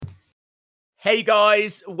Hey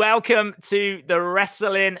guys, welcome to the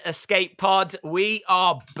Wrestling Escape Pod. We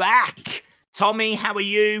are back. Tommy, how are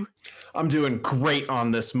you? I'm doing great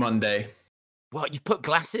on this Monday. What, you put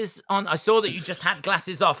glasses on? I saw that you just had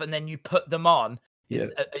glasses off and then you put them on. Yeah.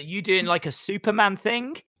 Are you doing like a Superman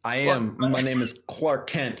thing? I am. My name is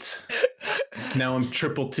Clark Kent. Now I'm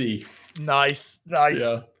Triple T. Nice.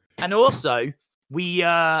 Yeah. And also, we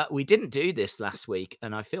didn't do this last week,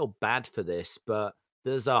 and I feel bad for this, but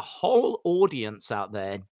there's a whole audience out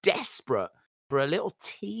there desperate for a little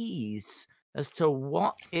tease as to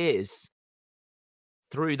what is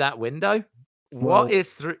through that window. Well- What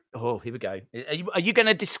is through? Oh, here we go. Are you going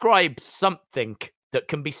to describe something that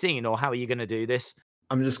can be seen, or how are you going to do this?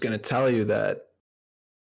 I'm just going to tell you that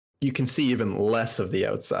you can see even less of the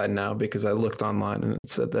outside now because I looked online and it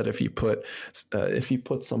said that if you put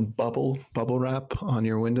some bubble wrap on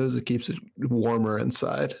your windows, it keeps it warmer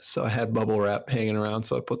inside. So I had bubble wrap hanging around,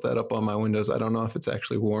 so I put that up on my windows. I don't know if it's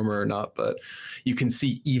actually warmer or not, but you can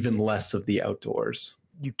see even less of the outdoors.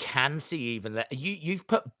 You can see even that. You've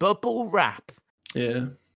put bubble wrap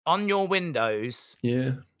on your windows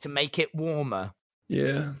to make it warmer.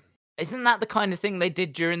 Yeah. Isn't that the kind of thing they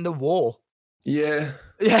did during the war? Yeah.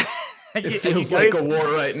 Yeah. It feels like a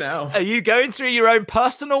war right now. Are you going through your own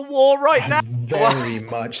personal war right now? Very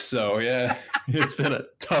much so, yeah. It's been a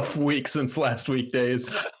tough week since last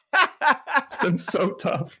weekdays. It's been so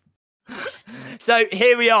tough. So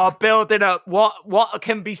here we are building up what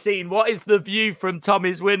can be seen. What is the view from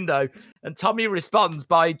Tommy's window? And Tommy responds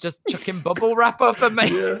by just chucking bubble wrap up at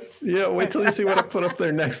me. Yeah. Wait till you see what I put up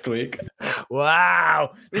there next week.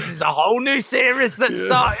 Wow. This is a whole new series that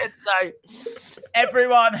started. So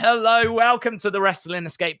everyone, hello. Welcome to the Wrestling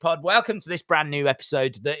Escape Pod. Welcome to this brand new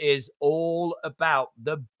episode that is all about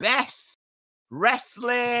the best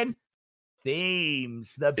wrestling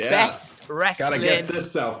themes, the best wrestling. Gotta get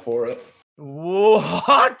this out for it.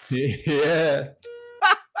 What? Yeah.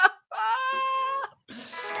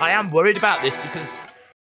 I am worried about this because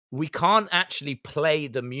we can't actually play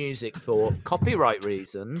the music for copyright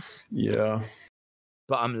reasons. Yeah.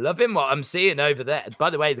 But I'm loving what I'm seeing over there. By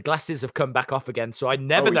the way, the glasses have come back off again, so I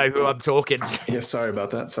never know who I'm talking to. Yeah, sorry about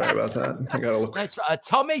that. I gotta look. That's right.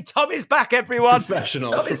 Tommy's back, everyone.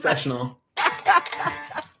 Professional.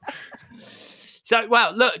 So,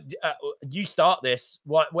 well, look, you start this.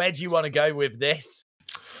 Where do you want to go with this?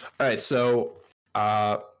 All right, so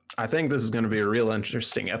I think this is going to be a real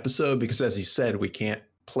interesting episode because, as you said, we can't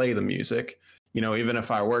play the music. You know, even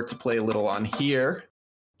if I were to play a little on here,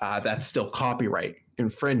 that's still copyright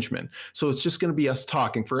infringement. So it's just going to be us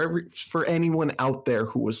talking. For anyone out there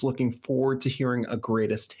who was looking forward to hearing a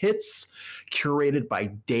greatest hits curated by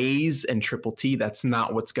Days and Triple T, that's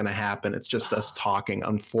not what's going to happen. It's just us talking,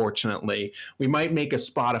 unfortunately. We might make a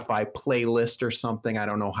Spotify playlist or something. I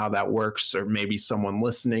don't know how that works, or maybe someone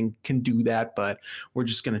listening can do that, but we're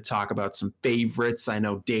just going to talk about some favorites. I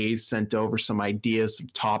know Days sent over some ideas, some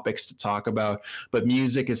topics to talk about, but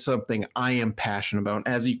music is something I am passionate about.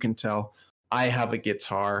 As you can tell, I have a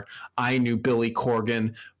guitar. I knew Billy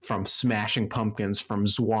Corgan from Smashing Pumpkins, from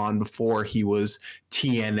Zwan before he was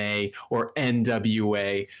TNA or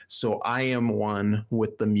NWA. So I am one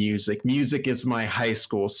with the music. Music is my high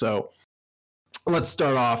school. So let's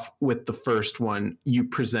start off with the first one you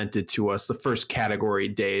presented to us, the first category,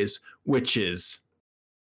 Days, which is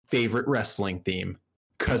favorite wrestling theme,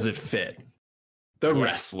 because it fit. The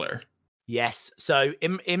wrestler. Yes. So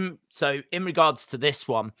in regards to this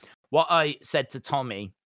one, what I said to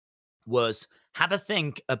Tommy was have a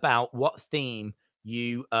think about what theme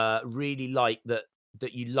you really like that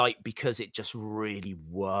you like because it just really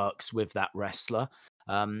works with that wrestler.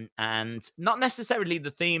 And not necessarily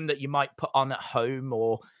the theme that you might put on at home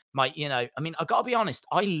or might, I mean, I gotta be honest,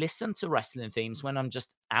 I listen to wrestling themes when I'm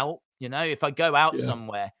just out, if I go out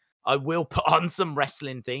somewhere, I will put on some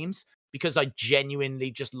wrestling themes because I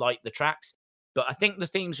genuinely just like the tracks. But I think the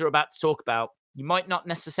themes we're about to talk about, you might not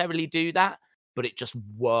necessarily do that, but it just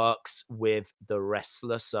works with the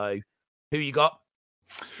wrestler. So who you got?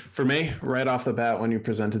 For me, right off the bat, when you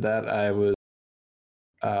presented that, I was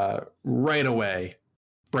right away,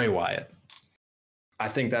 Bray Wyatt. I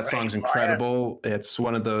think that song's incredible. It's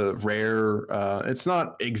one of the rare, it's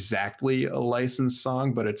not exactly a licensed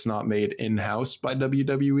song, but it's not made in-house by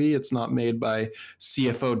WWE. It's not made by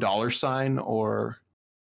CFO $, or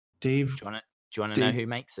Dave. Do you want to know who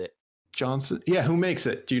makes it? Johnson. Yeah, who makes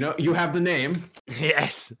it? Do you know? You have the name.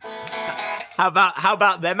 Yes. How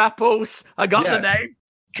about them apples? I got the name.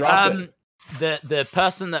 Drop it. The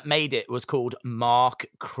person that made it was called Mark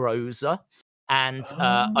Crozer, and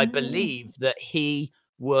I believe that he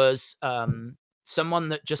was someone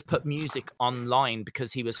that just put music online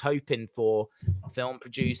because he was hoping for a film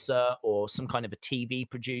producer or some kind of a TV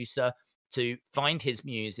producer to find his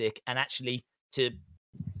music and actually to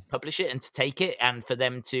publish it and to take it and for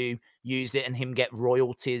them to use it and him get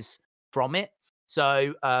royalties from it.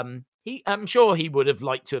 So I'm sure he would have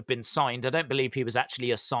liked to have been signed. I don't believe he was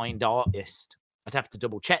actually a signed artist. I'd have to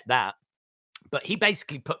double check that. But he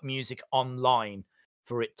basically put music online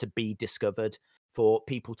for it to be discovered, for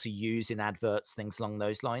people to use in adverts, things along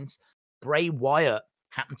those lines. Bray Wyatt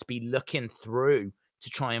happened to be looking through to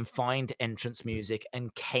try and find entrance music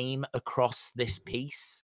and came across this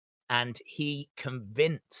piece, and he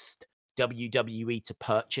convinced WWE to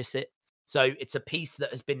purchase it. So it's a piece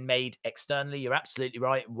that has been made externally. You're absolutely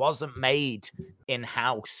right. It wasn't made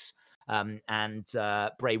in-house. And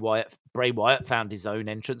Bray Wyatt found his own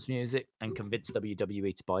entrance music and convinced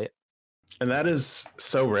WWE to buy it. And that is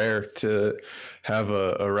so rare to have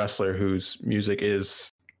a wrestler whose music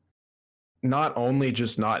is not only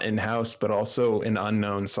just not in-house, but also an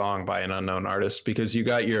unknown song by an unknown artist, because you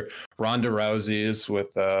got your Ronda Rouseys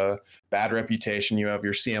with Bad Reputation. You have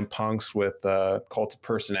your CM Punks with Cult of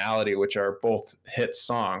Personality, which are both hit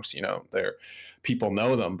songs. You know, people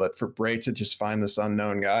know them, but for Bray to just find this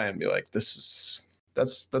unknown guy and be like, that's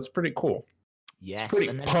pretty cool. Yes. It's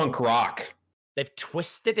pretty punk rock. They've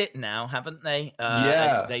twisted it now, haven't they?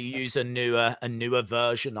 Yeah. They use a newer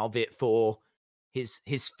version of it for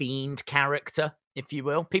his Fiend character, if you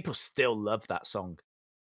will. People still love that song.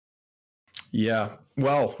 Yeah.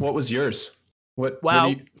 Well, what was yours? I've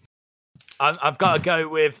got to go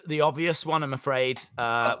with the obvious one, I'm afraid,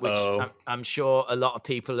 which I'm sure a lot of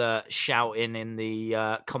people are shouting in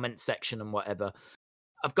the comment section and whatever.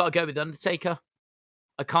 I've got to go with Undertaker.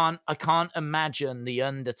 I can't imagine the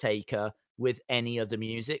Undertaker with any other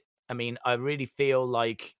music. I mean, I really feel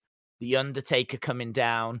like the Undertaker coming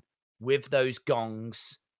down with those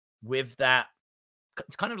gongs, with that,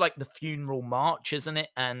 it's kind of like the funeral march, isn't it?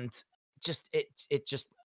 And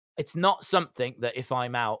it's not something that if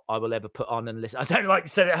I'm out, I will ever put on and listen. I don't like to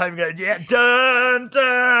sit at home going, yeah, dun,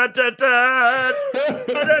 dun, dun, dun, dun,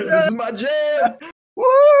 dun, dun. This is my jam. Woo,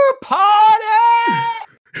 party!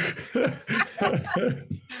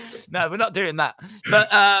 No, we're not doing that. But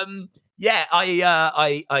yeah,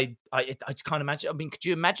 I just can't imagine. I mean, could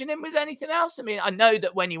you imagine him with anything else? I mean, I know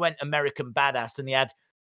that when he went American Badass and he had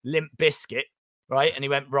Limp Bizkit, right? And he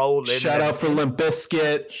went rolling. Shout out for Limp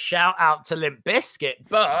Bizkit. Shout out to Limp Bizkit.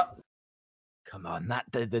 But come on,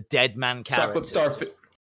 the Dead Man character. Chocolate Starfish.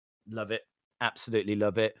 Love it. Absolutely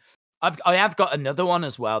love it. I have got another one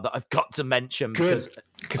as well that I've got to mention. Good,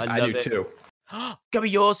 because I do too. Go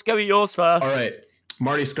with yours first. All right,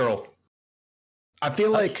 Marty Scurll. I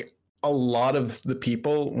feel like a lot of the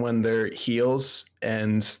people, when they're heels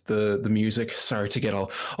and the music, sorry to get a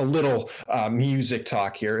little music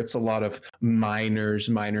talk here, it's a lot of minor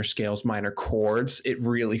scales, minor chords. It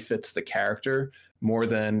really fits the character more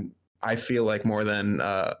than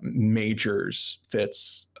majors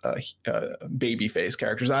fits babyface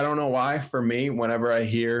characters. I don't know why. For me, whenever I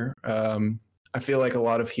hear, I feel like a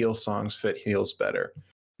lot of heel songs fit heels better.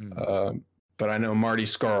 But I know Marty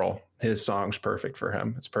Scurll, his song's perfect for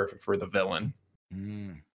him. It's perfect for the villain.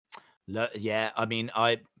 Yeah, I mean,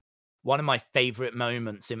 one of my favorite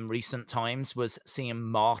moments in recent times was seeing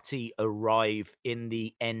Marty arrive in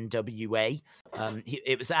the NWA.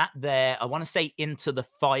 It was at their, I want to say, Into the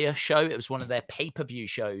Fire show. It was one of their pay-per-view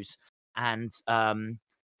shows. And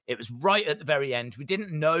it was right at the very end. We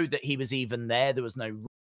didn't know that he was even there. There was no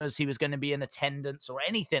rumors he was going to be in attendance or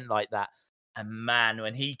anything like that. And man,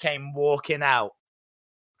 when he came walking out,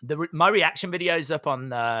 my reaction video's up on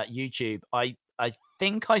YouTube. I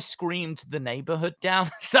think I screamed the neighborhood down.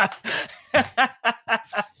 So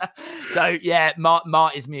yeah,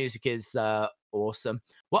 Marty's music is awesome.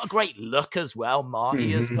 What a great look as well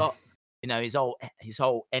Marty has got. You know, his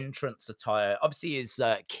whole entrance attire. Obviously, he's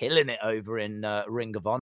killing it over in Ring of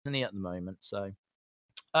Honor, isn't he, at the moment? So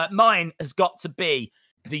mine has got to be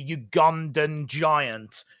the Ugandan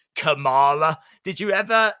giant, Kamala. Did you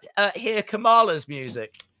ever hear Kamala's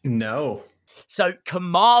music? No. So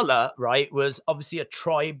Kamala, right, was obviously a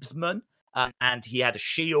tribesman, and he had a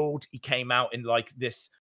shield. He came out in like this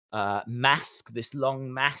mask, this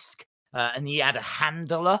long mask, and he had a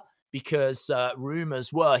handler because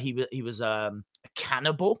rumors were he was a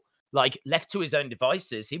cannibal. Like, left to his own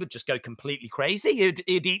devices, he would just go completely crazy. He'd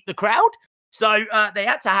eat the crowd. So they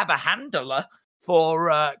had to have a handler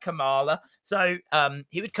for Kamala. So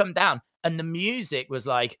he would come down, and the music was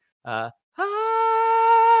like, and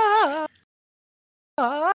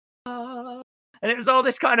it was all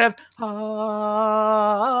this kind of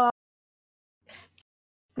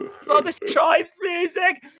It's all this tribes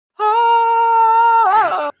music.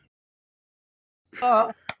 Ah,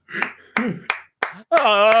 ah,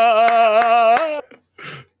 ah.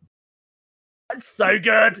 It's so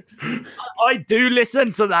good. I do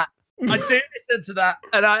listen to that. And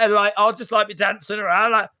I'll just like be dancing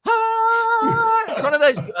around like, ah. It's one of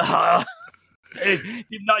those.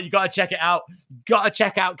 You got to check it out. Got to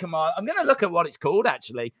check out Kamala. I'm going to look at what it's called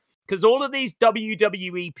actually, because all of these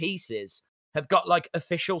WWE pieces have got like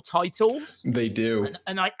official titles. They do.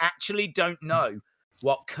 And I actually don't know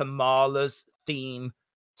what Kamala's theme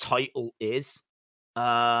title is.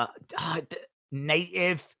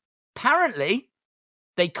 Native. Apparently,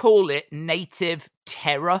 they call it Native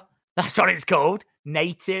Terror. That's what it's called.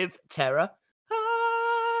 Native Terror.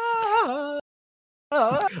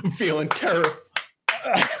 I'm feeling terror.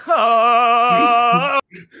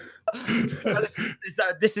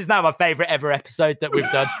 This is now my favorite ever episode that we've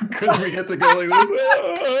done. Because we get to go like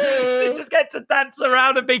this. We just get to dance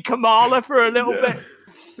around and be Kamala for a little bit.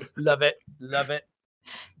 Love it.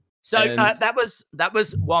 So that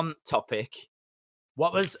was one topic.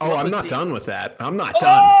 I'm not done with that. I'm not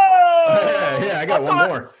done. Yeah, I got one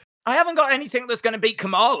more. I haven't got anything that's going to beat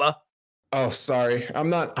Kamala. Oh, sorry. I'm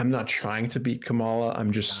not trying to beat Kamala.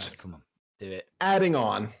 I'm just come on, do it. Adding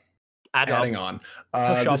on.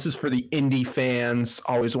 This is for the indie fans.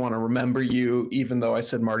 Always want to remember you, even though I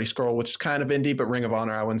said Marty Scurll, which is kind of indie, but Ring of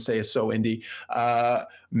Honor I wouldn't say is so indie.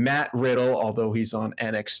 Matt Riddle, although he's on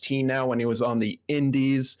NXT now, when he was on the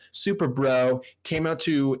Indies, Super Bro, came out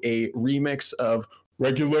to a remix of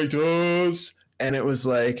Regulators, and it was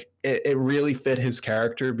like it really fit his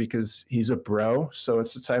character because he's a bro. So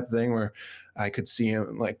it's the type of thing where I could see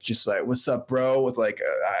him like just like, "What's up, bro?" with like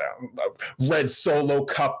a red Solo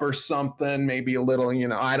cup or something, maybe a little,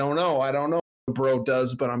 I don't know what bro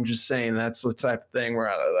does, but I'm just saying that's the type of thing where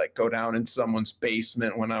I like go down in someone's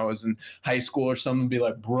basement when I was in high school or something, and be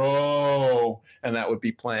like, "Bro," and that would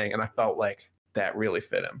be playing, and I felt like that really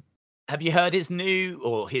fit him. Have you heard his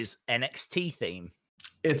NXT theme?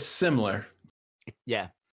 It's similar. Yeah,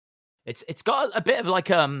 it's got a bit of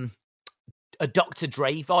like a Dr.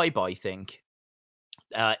 Dre vibe, I think,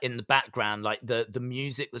 in the background. Like the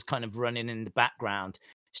music was kind of running in the background.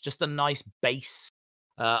 It's just a nice bass.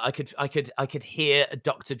 I could hear a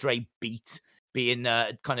Dr. Dre beat being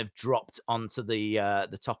kind of dropped onto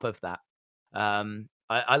the top of that.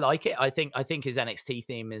 I like it. I think his NXT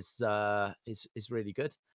theme is really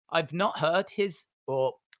good. I've not heard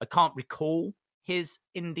or I can't recall his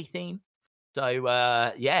indie theme. So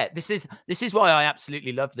yeah, this is why I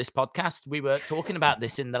absolutely love this podcast. We were talking about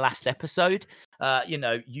this in the last episode.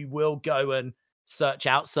 You will go and search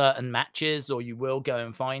out certain matches, or you will go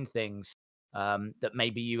and find things that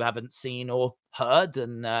maybe you haven't seen or heard,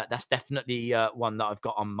 and that's definitely one that I've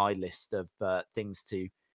got on my list of things to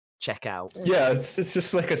check out. Yeah, it's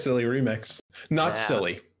just like a silly remix. Not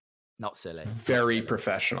silly. Very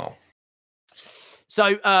professional.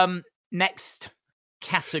 So next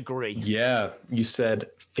category. Yeah, you said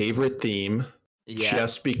favorite theme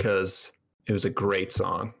just because it was a great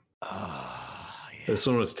song. Yes. This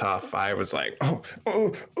one was tough. I was like,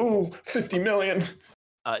 50 million.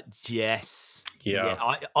 Yes.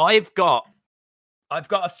 Yeah. I've got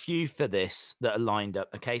a few for this that are lined up.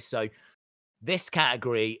 Okay, so this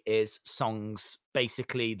category is songs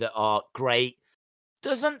basically that are great.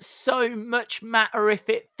 Doesn't so much matter if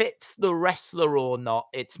it fits the wrestler or not.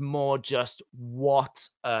 It's more just what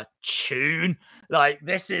a tune. Like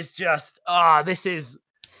this is just do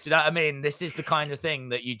you know what I mean? This is the kind of thing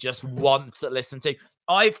that you just want to listen to.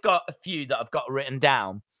 I've got a few that I've got written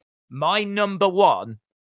down. My number one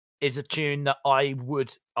is a tune that I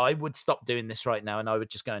would stop doing this right now and I would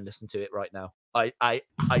just go and listen to it right now. I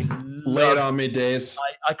lay it on me, Days.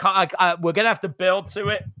 I can't. We're gonna have to build to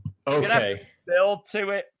it. Okay. Build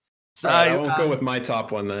to it. So I won't go with my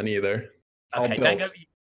top one then either. Okay,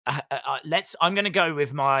 I'm gonna go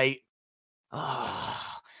with my. I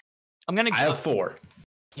have 4.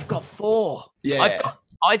 You've got 4. Yeah.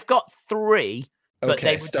 I've got 3.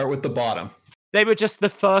 Okay, start with the bottom. They were just the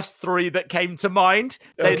first 3 that came to mind.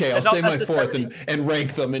 Okay, I'll say my 4th and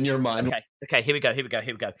rank them in your mind. Okay, here we go.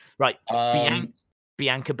 Right,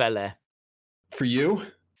 Bianca Belair. For you?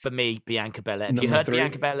 For me, Bianca Belair. Have you heard 3?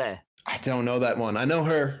 Bianca Belair? I don't know that one. I know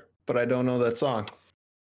her, but I don't know that song.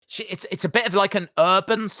 It's a bit of like an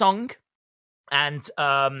urban song, and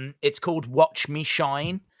it's called "Watch Me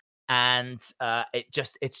Shine," and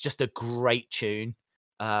it's just a great tune.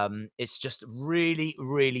 It's just really,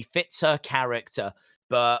 really fits her character.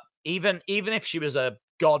 But even if she was a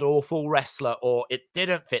god awful wrestler or it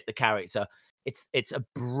didn't fit the character, it's a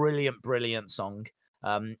brilliant song.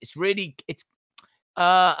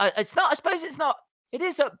 It's not. I suppose it's not. It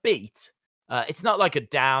is upbeat. It's not like a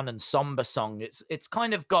down and somber song. It's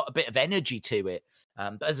kind of got a bit of energy to it.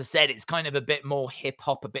 But as I said, it's kind of a bit more hip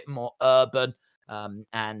hop, a bit more urban,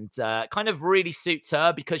 and kind of really suits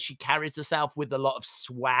her because she carries herself with a lot of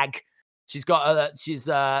swag. She's got a she's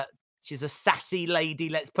a sassy lady.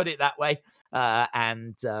 Let's put it that way.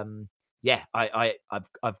 And yeah,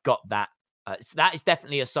 I've got that. That is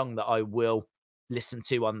definitely a song that I will listen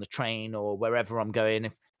to on the train or wherever I'm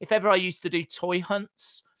going. If ever I used to do toy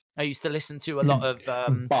hunts, I used to listen to a lot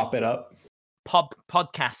of Bop it up.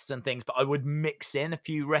 podcasts and things, but I would mix in a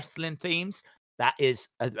few wrestling themes. That is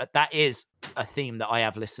a theme that I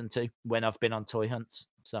have listened to when I've been on toy hunts.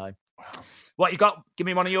 So, what you got? Give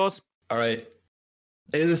me one of yours. All right.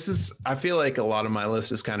 I feel like a lot of my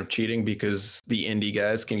list is kind of cheating because the indie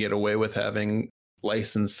guys can get away with having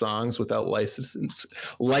licensed songs without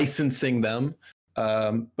licensing them.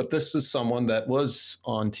 But this is someone that was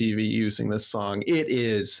on TV using this song. It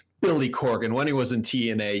is Billy Corgan when he was in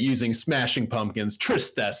TNA using Smashing Pumpkins'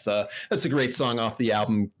 Tristessa. That's a great song off the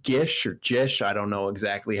album Gish or Jish. I don't know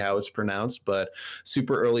exactly how it's pronounced, but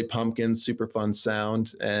super early Pumpkins, super fun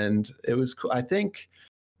sound. And it was cool. I think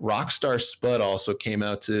Rockstar Spud also came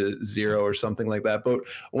out to 0 or something like that. But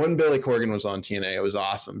when Billy Corgan was on TNA, it was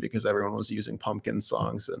awesome because everyone was using Pumpkin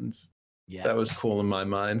songs, and that was cool in my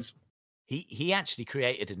mind. He actually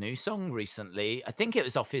created a new song recently. I think it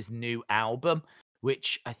was off his new album,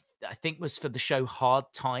 which I think was for the show Hard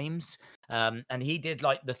Times. And he did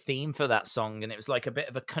like the theme for that song, and it was like a bit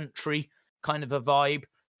of a country kind of a vibe,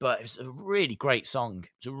 but it was a really great song.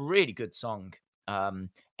 It's a really good song.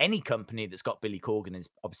 Any company that's got Billy Corgan is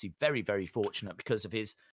obviously very, very fortunate because of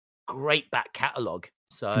his great back catalogue.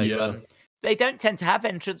 So they don't tend to have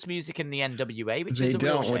entrance music in the NWA, which is a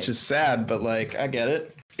real shame. Which is sad, but like I get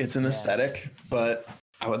it. It's an aesthetic, but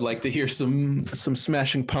I would like to hear some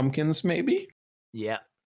Smashing Pumpkins, maybe. Yeah.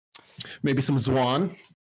 Maybe some Zwan.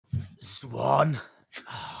 Zwan.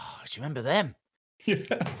 Oh, do you remember them?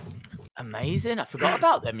 Yeah. Amazing. I forgot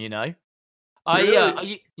about them, you know.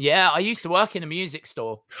 Really? I used to work in a music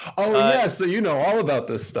store. Oh, yeah. So you know all about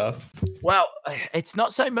this stuff. Well, it's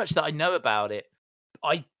not so much that I know about it.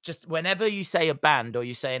 I just, whenever you say a band or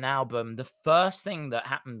you say an album, the first thing that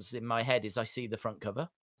happens in my head is I see the front cover.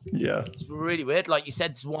 Yeah. It's really weird. Like you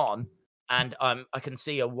said, Swan, and I can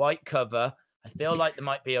see a white cover. I feel like there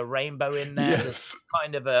might be a rainbow in there. Yes. There's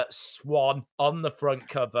kind of a swan on the front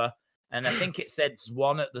cover. And I think it said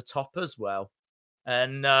Swan at the top as well.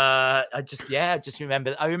 And I just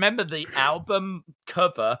remember. I remember the album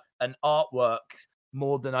cover and artwork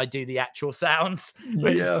more than I do the actual sounds.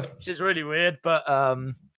 Which is really weird. But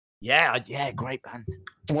great band.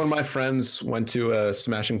 One of my friends went to a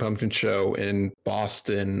Smashing Pumpkin show in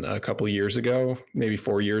Boston a couple of years ago, maybe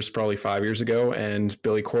 4 years, probably 5 years ago, and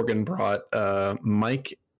Billy Corgan brought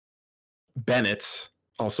Mike Bennett,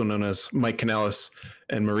 also known as Mike Kanellis,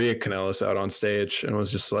 and Maria Kanellis out on stage, and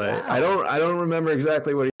was just like, wow. I don't remember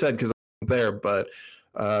exactly what he said because I wasn't there, but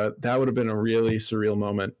that would have been a really surreal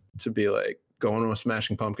moment to be like going to a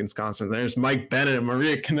Smashing Pumpkins concert. There's Mike Bennett and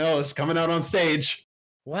Maria Kanellis coming out on stage.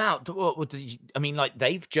 Wow. I mean, like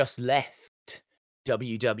they've just left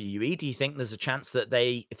WWE. Do you think there's a chance that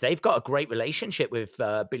if they've got a great relationship with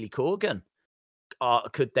Billy Corgan,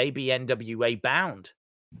 could they be NWA bound?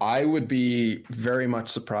 I would be very much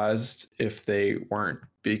surprised if they weren't,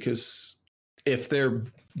 because if they're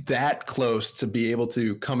that close to be able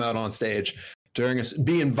to come out on stage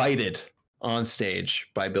be invited on stage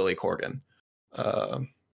by Billy Corgan.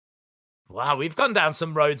 Wow, we've gone down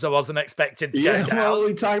some roads I wasn't expecting to go down. Well,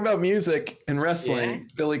 we talk about music and wrestling. Yeah.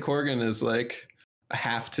 Billy Corgan is like a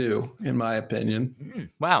have to, in my opinion.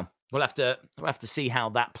 Wow, we'll have to see how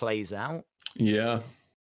that plays out. Yeah.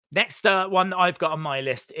 Next one that I've got on my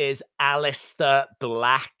list is Aleister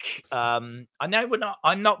Black. I know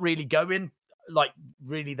I'm not really going like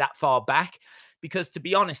really that far back, because to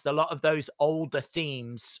be honest, a lot of those older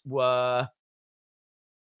themes were,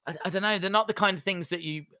 I don't know, they're not the kind of things that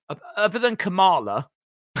you, other than Kamala,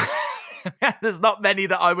 there's not many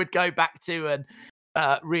that I would go back to and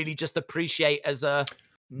really just appreciate as a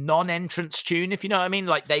non-entrance tune, if you know what I mean.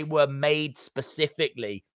 Like they were made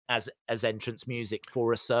specifically as entrance music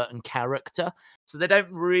for a certain character, so they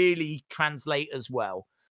don't really translate as well.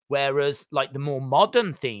 Whereas like the more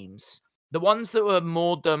modern themes, the ones that were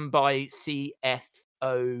more done by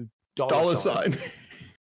CFO dollar sign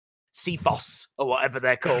CFOS or whatever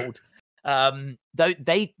they're called,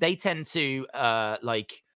 they tend to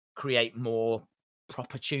like create more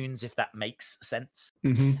proper tunes, if that makes sense.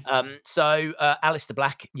 Mm-hmm. So Alistair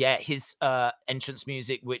Black, yeah, his entrance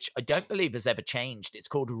music, which I don't believe has ever changed. It's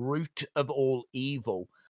called Root of All Evil,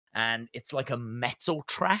 and it's like a metal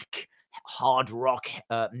track, hard rock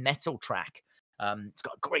metal track. It's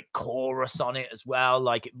got a great chorus on it as well.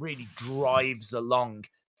 Like, it really drives along,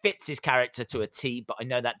 fits his character to a T. But I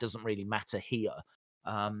know that doesn't really matter here.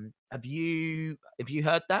 Have you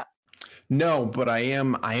heard that? No, but I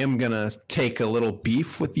am gonna take a little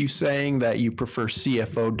beef with you saying that you prefer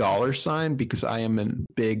CFO dollar sign, because I am a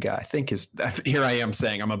big I think his here I am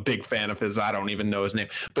saying I'm a big fan of his. I don't even know his name,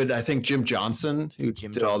 but I think Jim Johnson, who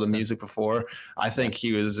did all the music before, I think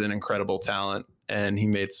he was an incredible talent and he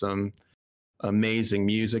made some amazing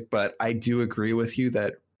music. But I do agree with you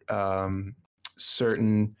that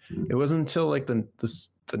certain it wasn't until like the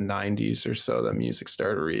 90s or so that music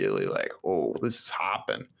started really like, oh, this is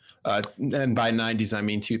hopping. And by 90s, I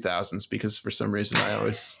mean 2000s, because for some reason I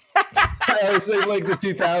always think like the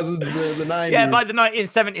 2000s or the 90s. Yeah, by the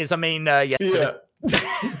 1970s, I mean, yes. Yeah.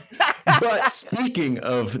 But speaking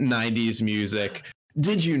of 90s music,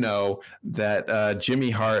 did you know that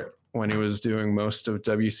Jimmy Hart, when he was doing most of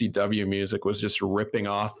WCW music, was just ripping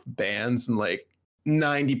off bands, and like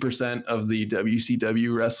 90% of the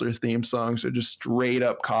WCW wrestler theme songs are just straight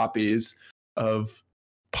up copies of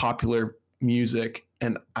popular music?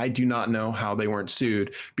 And I do not know how they weren't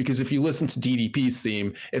sued, because if you listen to DDP's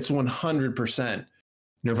theme, it's 100%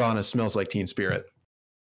 Nirvana Smells Like Teen Spirit.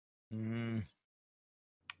 And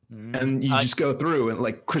you just go through, and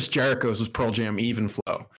like Chris Jericho's was Pearl Jam Even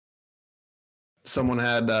Flow. Someone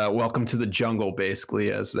had Welcome to the Jungle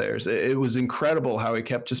basically as theirs. It was incredible how he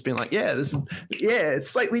kept just being like, it's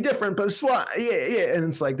slightly different, but it's what, yeah. And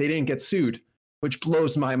it's like they didn't get sued, which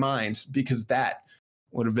blows my mind, because that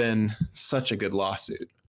would have been such a good lawsuit.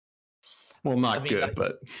 Well, not good, like,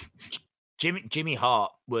 but Jimmy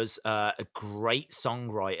Hart was a great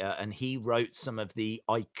songwriter, and he wrote some of the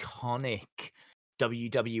iconic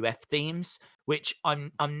WWF themes, which I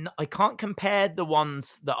can't compare the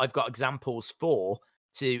ones that I've got examples for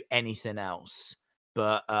to anything else.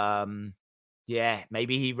 But yeah,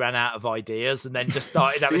 maybe he ran out of ideas and then just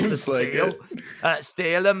started having to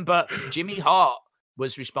steal them. But Jimmy Hart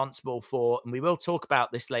was responsible for, and we will talk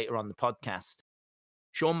about this later on the podcast,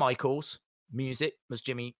 Shawn Michaels' music was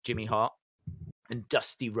Jimmy Hart, and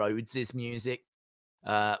Dusty Rhodes' music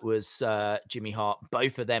was Jimmy Hart.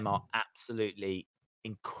 Both of them are absolutely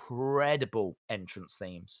incredible entrance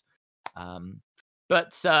themes.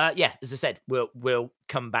 But yeah, as I said, we'll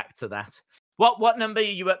come back to that. What number are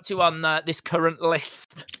you up to on this current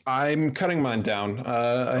list? I'm cutting mine down.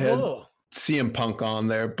 I had CM Punk on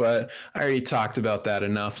there, but I already talked about that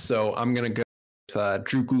enough. So I'm going to go with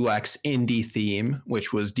Drew Gulak's indie theme,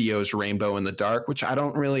 which was Dio's Rainbow in the Dark, which I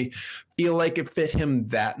don't really feel like it fit him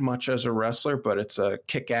that much as a wrestler, but it's a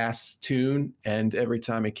kick-ass tune. And every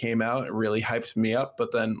time it came out, it really hyped me up.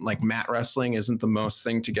 But then like mat wrestling isn't the most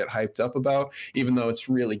thing to get hyped up about, even though it's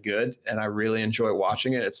really good. And I really enjoy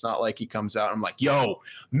watching it. It's not like he comes out and I'm like, yo,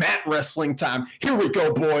 mat wrestling time. Here we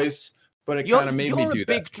go, boys. But it kind of made me do that. You're a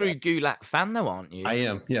big Drew Gulak fan, though, aren't you? I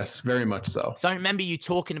am, yes, very much so. So I remember you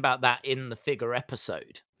talking about that in the figure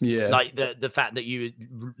episode. Yeah. Like the fact that you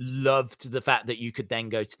loved the fact that you could then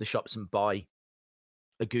go to the shops and buy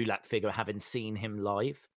a Gulak figure, having seen him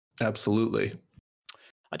live. Absolutely.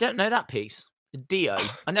 I don't know that piece. Dio.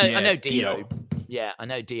 I know Dio. Yeah, I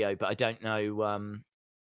know Dio, but I don't know.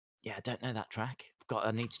 I don't know that track.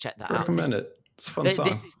 I need to check that out. Recommend it. It's a fun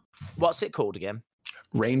song. What's it called again?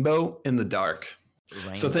 Rainbow in the Dark.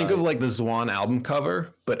 Rainbow. So think of like the Zwan album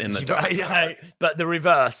cover, but in the dark. Right, but the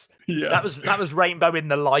reverse. Yeah. That was Rainbow in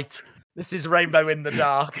the Light. This is Rainbow in the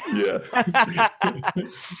Dark. Yeah.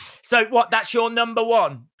 So what? That's your number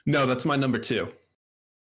one? No, that's my number two.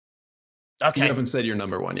 Okay. You haven't said your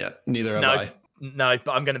number one yet. Neither have I. No,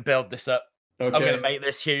 but I'm going to build this up. Okay. I'm going to make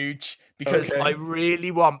this huge because I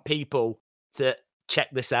really want people to check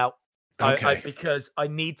this out. Okay. Because I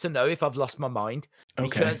need to know if I've lost my mind.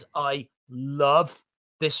 Because I love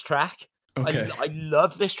this track. Okay. I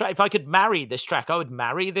love this track. If I could marry this track, I would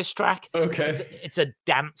marry this track. Okay. It's a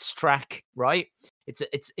dance track, right? It's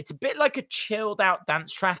a bit like a chilled out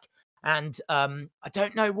dance track. And I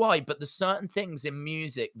don't know why, but there's certain things in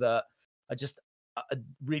music that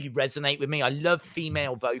really resonate with me. I love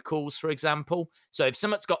female vocals, for example. So if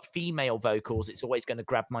someone's got female vocals, it's always going to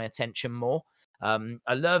grab my attention more.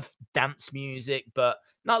 I love dance music, but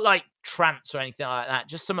not like trance or anything like that.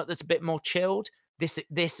 Just something that's a bit more chilled.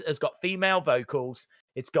 This has got female vocals.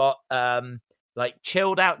 It's got like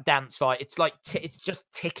chilled out dance fight. It's like it's just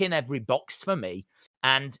ticking every box for me,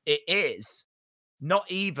 and it is not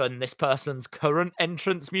even this person's current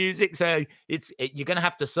entrance music. So you're going to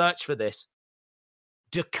have to search for this.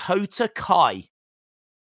 Dakota Kai,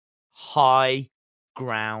 High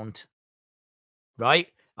Ground. Right?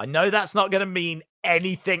 I know that's not going to mean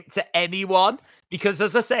anything to anyone because,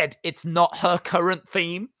 as I said, it's not her current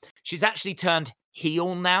theme. She's actually turned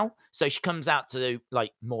heel now. So she comes out to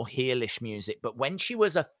like more heelish music. But when she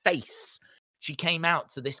was a face, she came out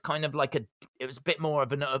to this kind of like it was a bit more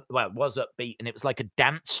of it was upbeat and it was like a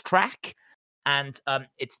dance track. And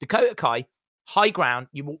it's Dakota Kai, High Ground.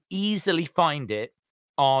 You will easily find it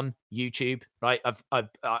on YouTube, right?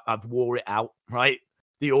 I've wore it out, right?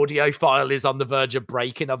 The audio file is on the verge of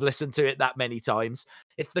breaking. I've listened to it that many times.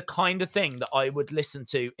 It's the kind of thing that I would listen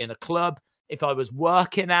to in a club if I was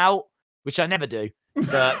working out, which I never do.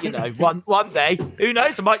 But, one day, who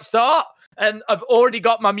knows, I might start. And I've already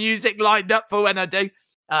got my music lined up for when I do.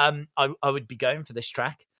 I would be going for this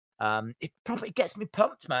track. It probably gets me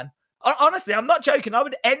pumped, man. Honestly, I'm not joking. I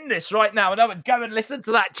would end this right now and I would go and listen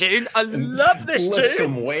to that tune. I love this tune. Lift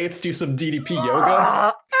some weights, do some DDP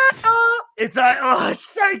yoga. It's like, it's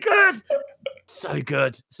so good. So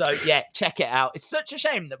good. So, yeah, check it out. It's such a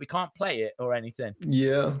shame that we can't play it or anything.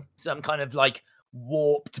 Yeah. Some kind of like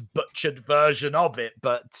warped, butchered version of it.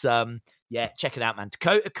 But, yeah, check it out, man.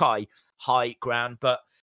 Dakota Kai, High Ground. But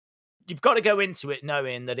you've got to go into it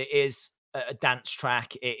knowing that it is a dance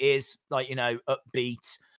track. It is like,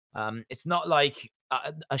 upbeat. It's not like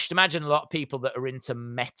I should imagine a lot of people that are into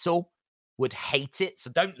metal would hate it. So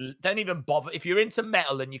don't even bother. If you're into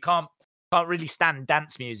metal and you can't really stand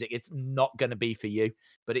dance music, it's not going to be for you.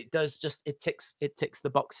 But it does it ticks the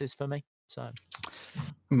boxes for me. So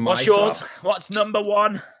what's yours? What's number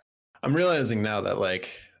one? I'm realizing now that like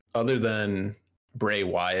other than Bray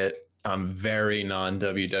Wyatt, I'm very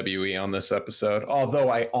non-WWE on this episode, although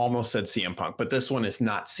I almost said CM Punk, but this one is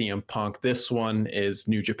not CM Punk. This one is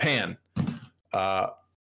New Japan. Roppongi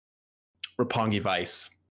Vice.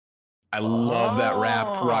 I love that rap,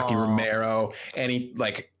 Rocky Romero. And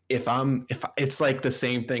if it's like the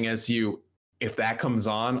same thing as you, if that comes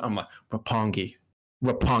on, I'm like,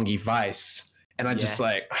 Roppongi Vice. And I just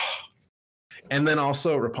like, and then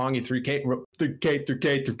also Roppongi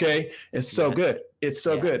 3K is so good. It's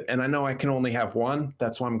so good. And I know I can only have one.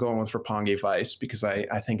 That's why I'm going with Roppongi Vice because I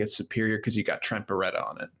think it's superior because you got Trent Beretta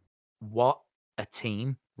on it. What a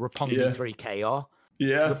team Roppongi 3K are.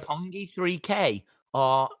 Yeah. Roppongi 3K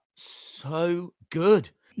are so good.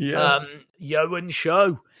 Yeah. Yo and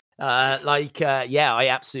Show. I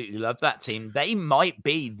absolutely love that team. They might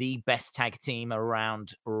be the best tag team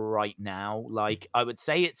around right now. Like, I would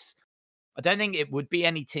say I don't think it would be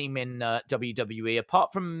any team in WWE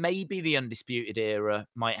apart from maybe the Undisputed Era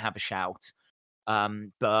might have a shout.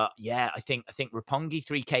 But yeah, I think Roppongi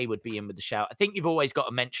 3K would be in with the shout. I think you've always got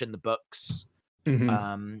to mention the Bucks,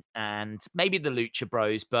 and maybe the Lucha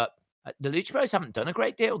Bros, but the Lucha Bros haven't done a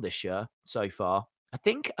great deal this year so far. I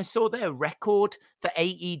think I saw their record for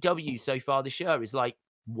AEW so far this year is like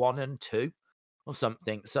 1-2 or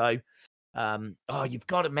something. So, you've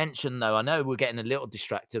got to mention though. I know we're getting a little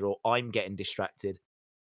distracted, or I'm getting distracted.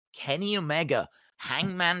 Kenny Omega,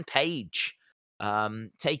 Hangman Page,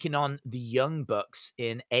 taking on the Young Bucks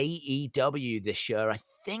in AEW this year. I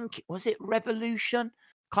think, was it Revolution?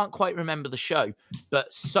 Can't quite remember the show,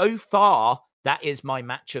 but so far that is my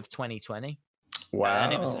match of 2020. Wow.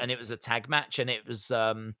 And it was a tag match, and it was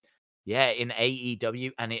in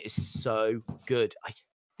AEW, and it is so good. I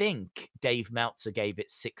think Dave Meltzer gave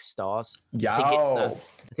it 6 stars. I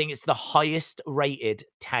think it's the highest rated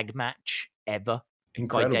tag match ever.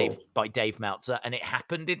 Incredible. by Dave Meltzer, and it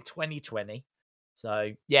happened in 2020.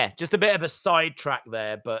 So yeah, just a bit of a sidetrack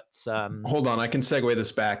there, but hold on, I can segue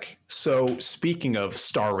this back. So speaking of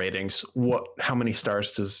star ratings, how many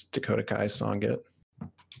stars does Dakota Kai's song get?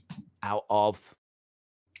 Out of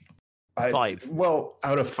 5. Well,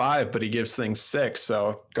 out of 5, but he gives things 6,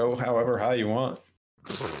 so go however high you want.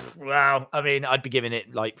 Wow, I mean, I'd be giving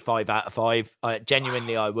it like 5 out of 5.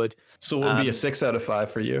 Genuinely, I would. So it would be a 6 out of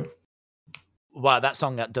 5 for you. Wow, that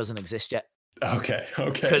song that doesn't exist yet. Okay.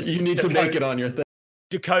 You need to make it on your thing.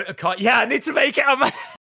 Dakota Kai. Yeah, I need to make it on my...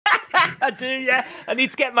 I do, yeah. I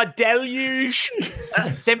need to get my Deluge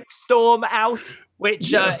Simp Storm out,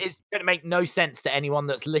 which is going to make no sense to anyone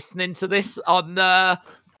that's listening to this on the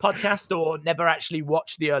podcast or never actually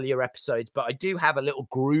watched the earlier episodes. But I do have a little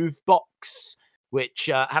groove box, which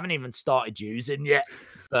I haven't even started using yet.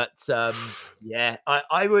 But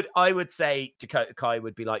I would say Dakota Kai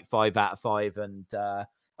would be like 5 out of 5, and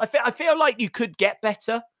I feel like you could get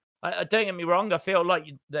better. Don't get me wrong. I feel like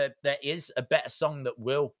there is a better song that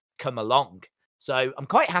will come along. So I'm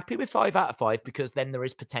quite happy with 5 out of 5 because then there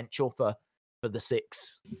is potential for for the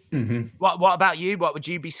 6. Mm-hmm. What about you? What would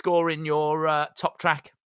you be scoring your top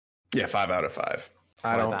track? Yeah, 5 out of 5.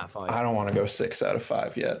 I 5 out of 5. don't want to go 6 out of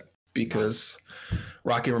 5 yet because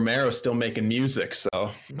Rocky Romero's still making music. So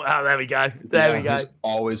well, there we go. There we go. There's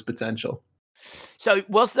always potential. So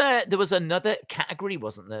there was another category,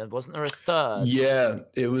 wasn't there? Wasn't there a third? Yeah,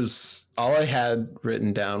 it was. All I had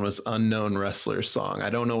written down was unknown wrestler song.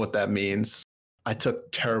 I don't know what that means. I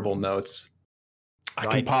took terrible notes. I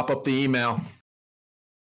can pop up the email.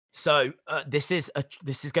 So this is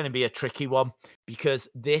going to be a tricky one because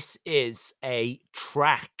this is a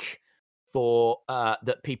track for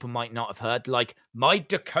that people might not have heard. Like my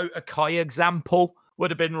Dakota Kai example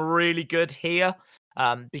would have been really good here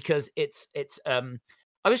because it's.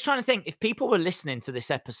 I was trying to think if people were listening to this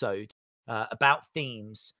episode about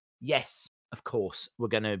themes. Yes, of course, we're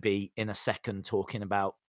going to be in a second talking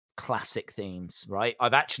about classic themes, right?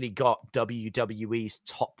 I've actually got WWE's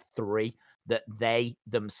top 3 that they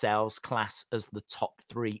themselves class as the top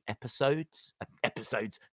 3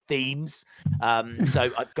 themes. So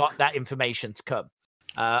I've got that information to come.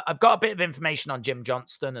 I've got a bit of information on Jim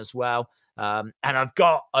Johnston as well. And I've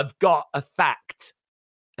got a fact,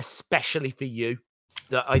 especially for you,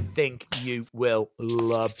 that I think you will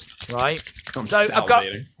love, right?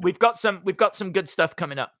 We've got some good stuff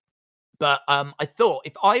coming up. But I thought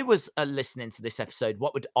if I was listening to this episode,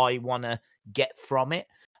 what would I want to get from it?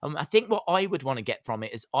 I think what I would want to get from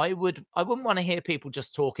it is I wouldn't want to hear people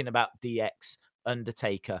just talking about DX,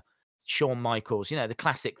 Undertaker, Shawn Michaels, the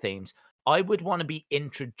classic themes. I would want to be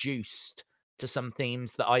introduced to some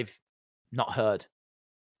themes that I've not heard.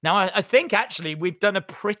 Now, I think actually we've done a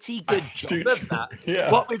pretty good job of that.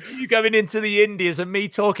 Yeah. What with you going into the Indies and me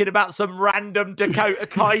talking about some random Dakota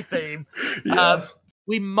Kai theme,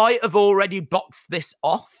 we might have already boxed this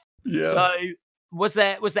off. Yeah. So was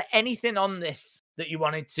there anything on this that you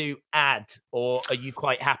wanted to add, or are you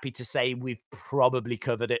quite happy to say we've probably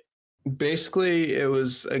covered it? Basically, it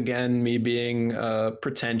was, again, me being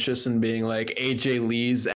pretentious and being like AJ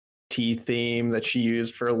Lee's T theme that she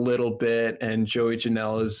used for a little bit, and Joey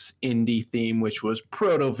Janela's indie theme, which was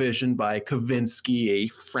Protovision by Kavinsky, a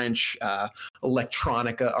French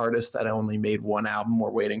electronica artist that only made 1 album. We're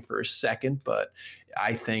waiting for a second, but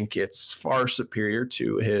I think it's far superior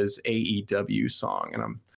to his AEW song, and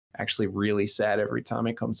I'm actually really sad every time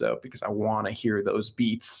it comes out because I want to hear those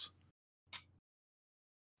beats.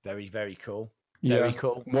 Very, very cool. Very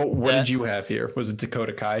cool. What did you have here? Was it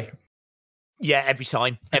Dakota Kai? Yeah, every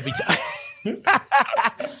time.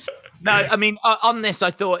 No, I mean, on this,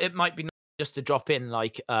 I thought it might be nice just to drop in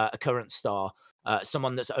like a current star,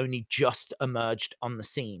 someone that's only just emerged on the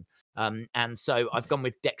scene. And so I've gone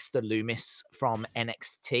with Dexter Lumis from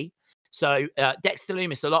NXT. So Dexter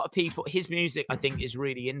Lumis, a lot of people, his music, I think, is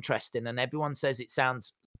really interesting. And everyone says it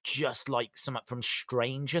sounds just like something from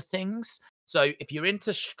Stranger Things. So if you're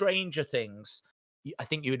into Stranger Things, I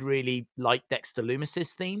think you would really like Dexter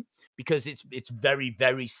Lumis's theme because it's very,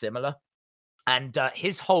 very similar. And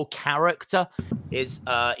his whole character is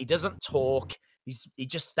he doesn't talk. He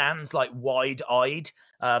just stands like wide-eyed.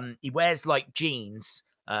 He wears like jeans,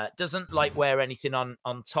 doesn't like wear anything on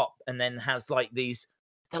top, and then has like these,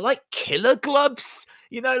 they're like killer gloves.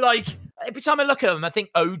 Like every time I look at them, I think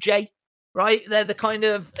OJ, right? They're the kind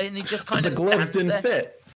of, and he just kind of, the gloves didn't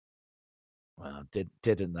fit. Well,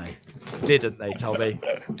 didn't they? Didn't they, Tommy?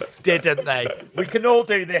 Didn't they? We can all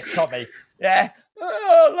do this, Tommy. Yeah.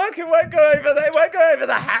 Oh, look, it won't go over there. It won't go over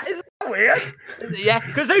the hat. Isn't that weird? Yeah,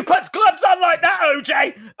 because who puts gloves on like that,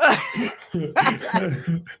 OJ?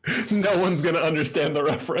 No one's going to understand the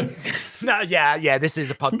reference. No, yeah. This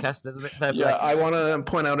is a podcast, isn't it? Yeah, I want to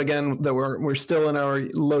point out again that we're still in our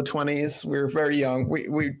low 20s. We're very young.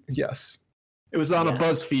 We yes. It was on a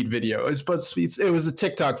BuzzFeed video. It was a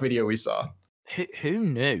TikTok video we saw. Who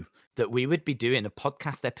knew that we would be doing a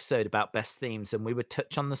podcast episode about best themes and we would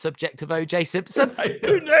touch on the subject of OJ Simpson?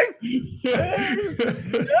 Who knew?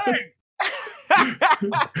 Who knew?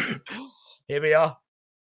 Here we are.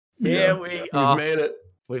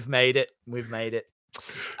 We've made it.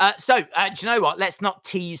 So, do you know what? Let's not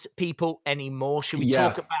tease people anymore. Should we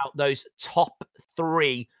talk about those top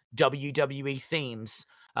 3 WWE themes?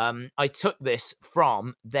 I took this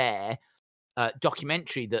from their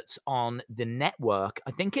documentary that's on the network.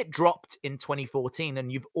 I think it dropped in 2014,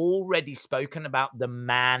 and you've already spoken about the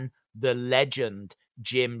man, the legend,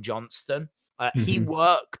 Jim Johnston. He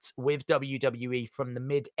worked with WWE from the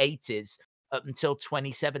mid-80s up until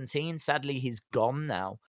 2017. Sadly, he's gone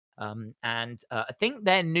now. And I think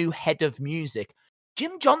their new head of music,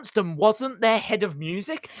 Jim Johnston, wasn't their head of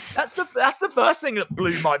music. That's the first thing that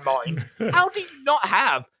blew my mind. How do you not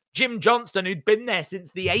have Jim Johnston, who'd been there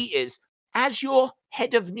since the 80s, as your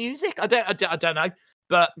head of music. I don't know,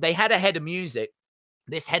 but they had a head of music.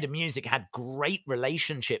 This head of music had great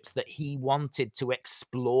relationships that he wanted to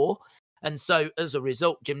explore. And so as a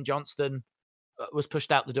result, Jim Johnston was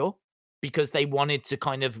pushed out the door because they wanted to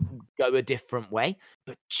kind of go a different way.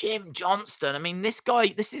 But Jim Johnston, I mean, this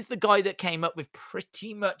is the guy that came up with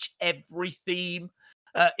pretty much every theme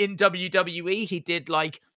in WWE. He did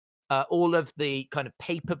like all of the kind of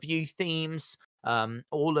pay-per-view themes,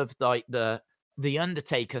 all of like the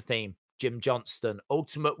Undertaker theme, Jim Johnston,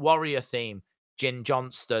 Ultimate Warrior theme, Jim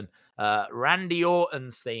Johnston, Randy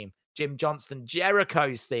Orton's theme, Jim Johnston,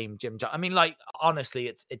 Jericho's theme, I mean, like, honestly,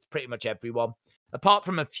 it's pretty much everyone. Apart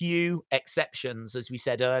from a few exceptions, as we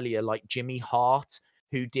said earlier, like Jimmy Hart,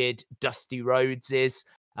 who did Dusty Rhodes's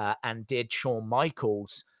and did Shawn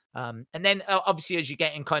Michaels. And then obviously, as you're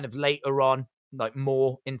getting kind of later on, like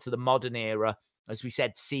more into the modern era, as we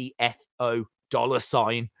said, CFO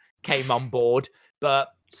 $sign came on board. But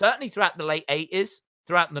certainly throughout the late 80s,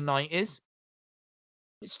 throughout the 90s,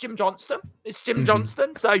 it's Jim Johnston. It's Jim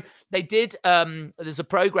Johnston. So they did, there's a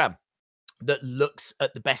program that looks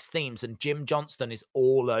at the best themes, and Jim Johnston is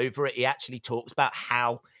all over it. He actually talks about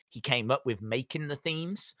how he came up with making the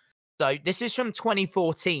themes. So this is from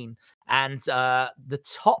 2014, and the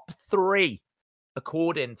top 3,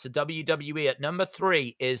 according to WWE, at number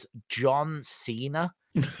 3 is John Cena.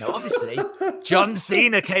 Now, obviously, John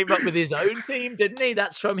Cena came up with his own theme, didn't he?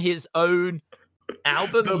 That's from his own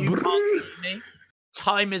album. You Can't Beat Me.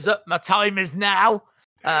 Time is up. My time is now.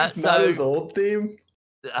 Not his old theme.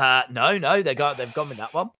 No, they've gone with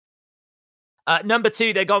that one. Number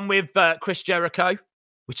 2, they've gone with Chris Jericho,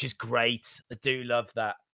 which is great. I do love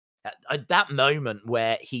that. That moment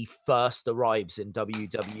where he first arrives in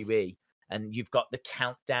WWE, and you've got the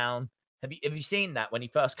countdown. Have you seen that when he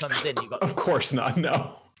first comes in? Of course not.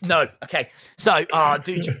 No. Okay. So,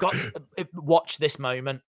 dude, you've got to watch this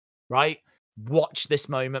moment, right? Watch this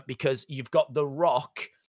moment, because you've got The Rock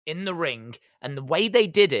in the ring, and the way they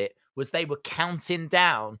did it was they were counting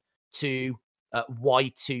down to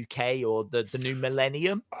Y2K, or the new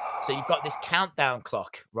millennium. So you've got this countdown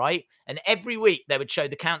clock, right? And every week they would show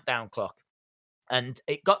the countdown clock. And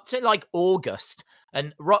it got to like August,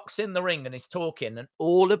 and Rock's in the ring and he's talking, and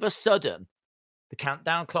all of a sudden the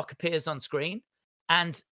countdown clock appears on screen,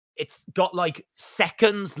 and it's got like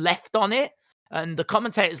seconds left on it. And the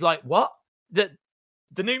commentator's like, what?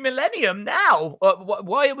 The new millennium now?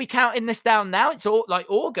 Why are we counting this down now? It's all like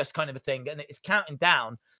August kind of a thing. And it's counting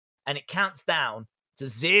down, and it counts down to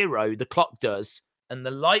 0. The clock does, and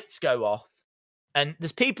the lights go off. And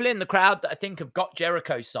there's people in the crowd that I think have got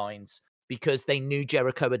Jericho signs because they knew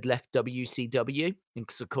Jericho had left WCW.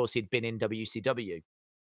 Because, of course, he'd been in WCW.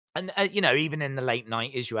 And, even in the late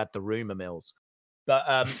 90s, you had the rumor mills. But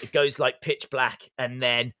it goes like pitch black, and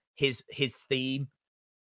then his theme.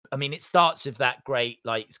 I mean, it starts with that great,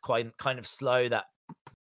 like, it's quite kind of slow, that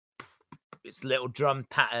it's little drum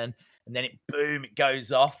pattern, and then it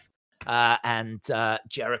goes off, and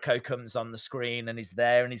Jericho comes on the screen, and he's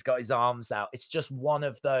there, and he's got his arms out. It's just one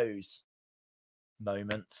of those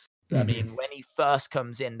moments. I mean, when he first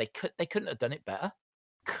comes in, they couldn't have done it better.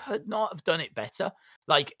 Could not have done it better.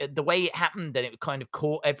 Like, the way it happened, and it kind of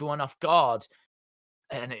caught everyone off guard,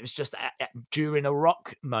 and it was just during a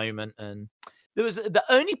Rock moment. And there was the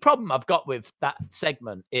only problem I've got with that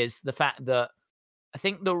segment is the fact that I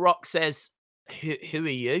think The Rock says, who are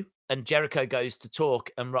you? And Jericho goes to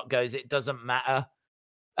talk, and Rock goes, it doesn't matter.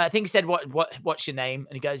 I think he said, what's your name?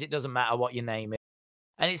 And he goes, it doesn't matter what your name is.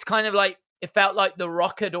 And it's kind of like, it felt like The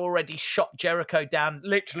Rock had already shot Jericho down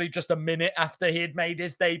literally just a minute after he had made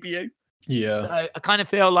his debut. Yeah. So I kind of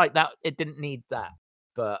feel like that it didn't need that.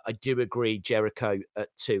 But I do agree, Jericho at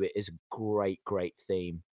 2, it is a great, great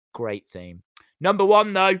theme. Great theme. Number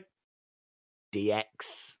 1, though,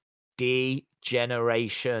 DX.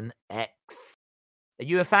 D-Generation X. Are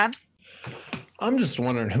you a fan? I'm just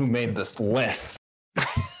wondering who made this list.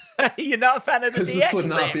 You're not a fan of the DX? Because this would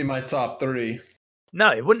not be my top 3. No,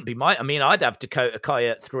 it wouldn't be I mean, I'd have Dakota Kai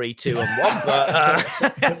at 3, 2, and 1, but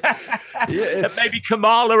yeah, maybe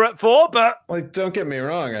Kamala at 4, but like, don't get me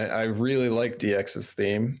wrong, I really like DX's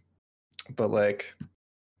theme, but like,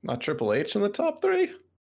 not Triple H in the top 3.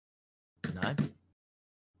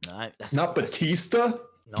 No, that's not Batista.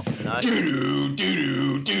 No.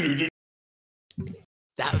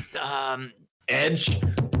 That Edge.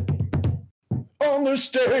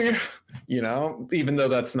 Understanding. Even though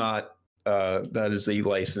that's not. That is a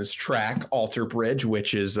licensed track, Alter Bridge,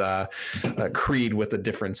 which is Creed with a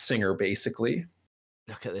different singer, basically.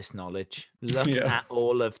 Look at this knowledge. Look at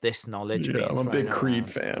all of this knowledge. Yeah, I'm a big Creed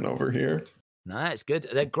fan over here. No, it's good.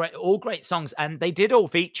 They're great, all great songs, and they did all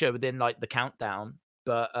feature within like the countdown.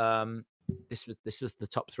 But this was the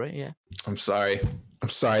top three. Yeah. I'm sorry.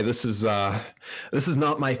 This is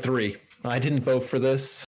not my three. I didn't vote for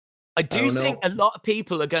this. I do think a lot of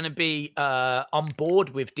people are going to be on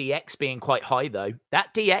board with DX being quite high, though.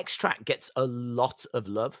 That DX track gets a lot of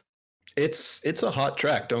love. It's a hot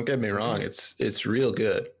track. Don't get me wrong. It's real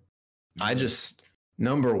good. I just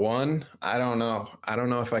number one. I don't know. I don't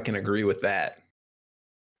know if I can agree with that.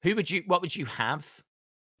 What would you have?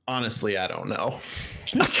 Honestly, I don't know.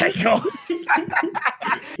 Okay, go.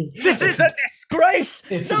 This is a disgrace.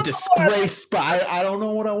 It's a disgrace, but I don't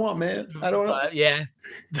know what I want, man. I don't know. Yeah.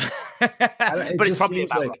 But it's probably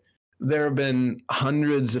like there have been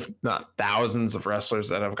hundreds, if not thousands, of wrestlers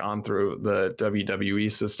that have gone through the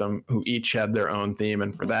WWE system who each had their own theme,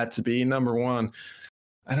 and for that to be number one,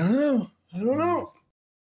 I don't know.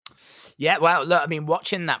 Yeah, well, look, I mean,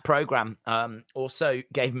 watching that program also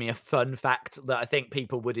gave me a fun fact that I think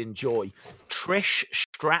people would enjoy. Trish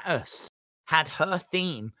Stratus had her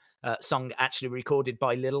theme song actually recorded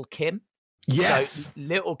by Little Kim. Yes. So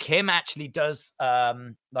Little Kim actually does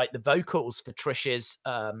like the vocals for Trish's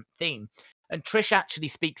theme. And Trish actually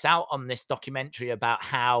speaks out on this documentary about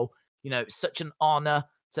how, it's such an honor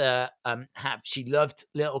to she loved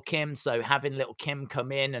Little Kim. So having Little Kim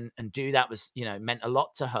come in and do that was, meant a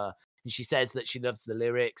lot to her. And she says that she loves the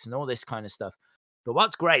lyrics and all this kind of stuff. But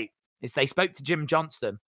what's great is they spoke to Jim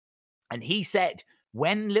Johnston, and he said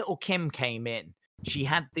when Little Kim came in, she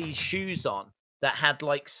had these shoes on that had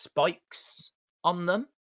like spikes on them.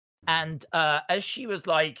 And as she was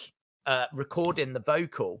like recording the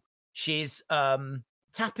vocal, she's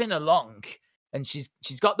tapping along, and she's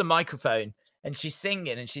got the microphone and she's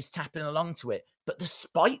singing and she's tapping along to it. But the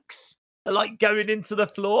spikes are like going into the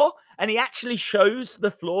floor, and he actually shows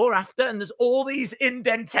the floor after, and there's all these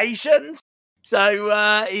indentations.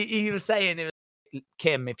 So he was saying,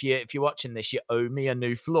 Kim, if you're watching this, you owe me a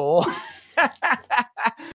new floor.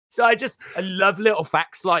 So I love little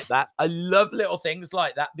facts like that. I love little things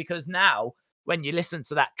like that, because now when you listen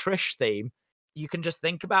to that Trish theme, you can just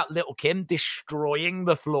think about Little Kim destroying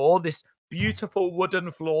the floor, this beautiful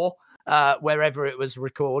wooden floor, wherever it was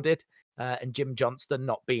recorded. And Jim Johnston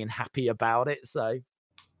not being happy about it. So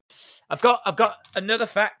I've got another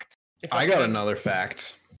fact. I got another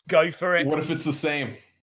fact. Go for it. What if it's the same?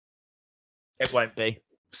 It won't be.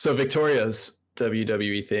 So Victoria's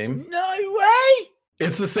WWE theme. No way.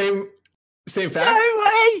 It's the same fact. No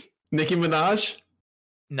way. Nicki Minaj.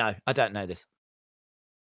 No, I don't know this.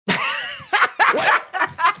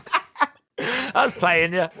 I was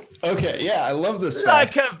playing you. Okay, yeah, I love this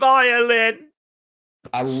fact. Like a violin.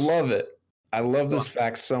 I love it. I love this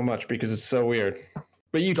fact so much because it's so weird.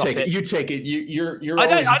 But you take it. You're. I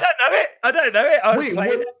don't know it. I was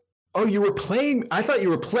playing it. Oh, you were playing. I thought you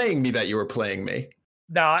were playing me. That you were playing me.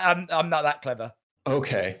 No, I'm not that clever.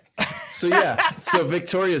 Okay. So yeah. So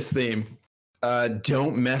Victoria's theme,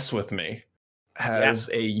 "Don't Mess with Me," has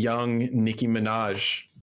a young Nicki Minaj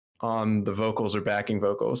on the vocals or backing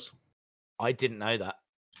vocals. I didn't know that.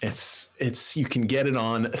 It's you can get it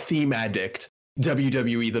on Theme Addict.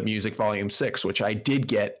 WWE The Music Volume 6, which I did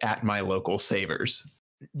get at my local Savers.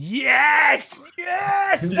 Yes!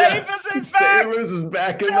 Savers is back! Savers is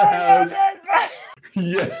back in the house.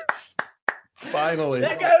 Yes. Finally.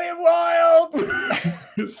 They're going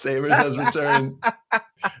wild! Savers has returned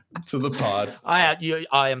to the pod.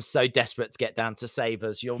 I am so desperate to get down to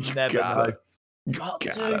Savers. You'll never know. Got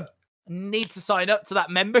to. Need to sign up to that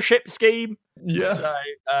membership scheme. Yeah.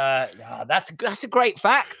 So that's a great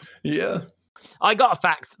fact. Yeah. I got a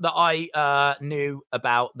fact that I knew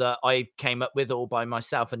about that I came up with all by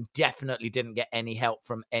myself, and definitely didn't get any help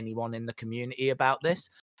from anyone in the community about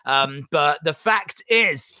this. But the fact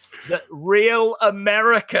is that Real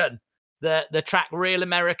American, the track Real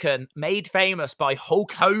American, made famous by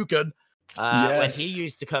Hulk Hogan when he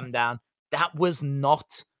used to come down, that was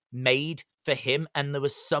not made for him, and there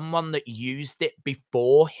was someone that used it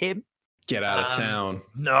before him. Get out of town.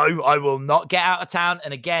 No, I will not get out of town.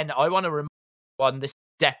 And again, I want to remind this is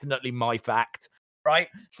definitely my fact, right?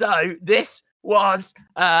 So this was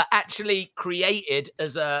actually created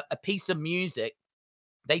as a piece of music.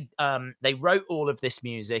 They wrote all of this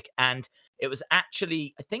music, and it was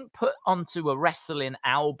actually, I think, put onto a wrestling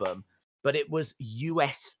album, but it was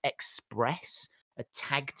US Express, a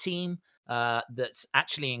tag team that's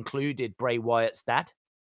actually included Bray Wyatt's dad,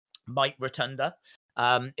 Mike Rotunda.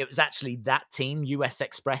 It was actually that team, US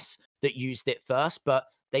Express, that used it first, but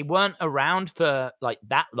they weren't around for like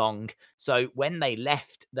that long. So when they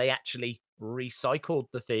left, they actually recycled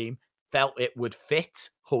the theme, felt it would fit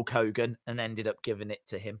Hulk Hogan, and ended up giving it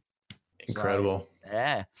to him. Incredible. So,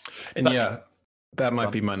 yeah. And But yeah, that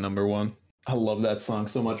might be my number one. I love that song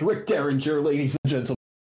so much. Rick Derringer, ladies and gentlemen.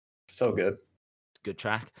 So good. good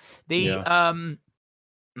track. The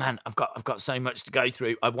man, I've got so much to go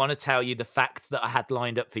through. I want to tell you the facts that I had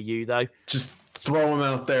lined up for you, though. Just throw them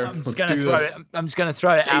out there. I'm just Let's gonna do throw this. it. I'm just gonna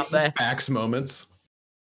throw it out there. Axe moments.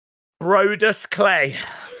 Brodus Clay.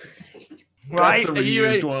 Right? That's a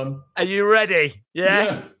reused one. Are you ready?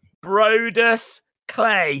 Yeah. Brodus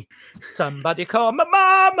Clay. Somebody call my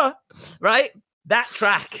mama. Right? That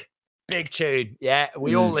track. Big tune. Yeah.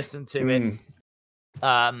 We all listen to it.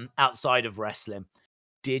 Outside of wrestling.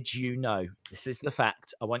 Did you know? This is the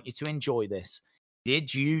fact. I want you to enjoy this.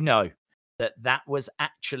 Did you know that was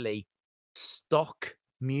actually stock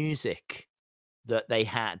music that they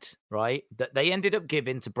had, right? That they ended up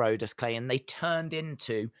giving to Brodus Clay and they turned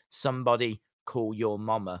into Somebody Call Your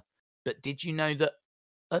Mama. But did you know that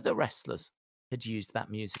other wrestlers had used that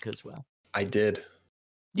music as well? I did.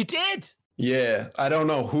 You did? Yeah. I don't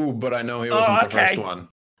know who, but I know he wasn't the first one.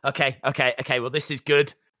 Okay. Well, this is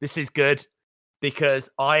good. This is good because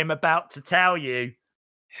I'm about to tell you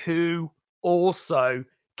who also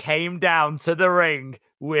came down to the ring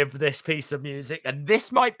with this piece of music. And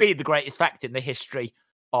this might be the greatest fact in the history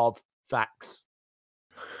of facts.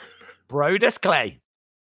 Brodus Clay.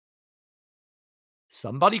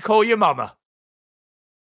 Somebody Call Your Mama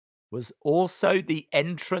was also the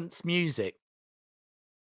entrance music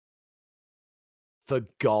for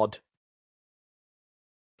God.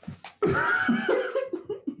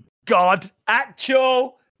 God.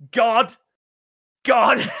 Actual God.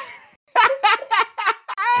 God.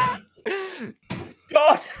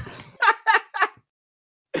 God.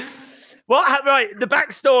 What happened? Right, the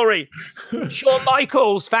backstory. Shawn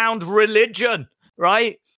Michaels found religion,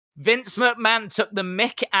 right? Vince McMahon took the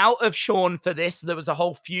mick out of Shawn for this. There was a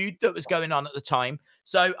whole feud that was going on at the time.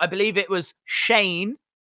 So I believe it was Shane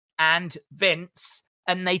and Vince,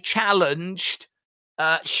 and they challenged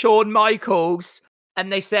Shawn Michaels, and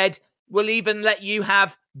they said, we'll even let you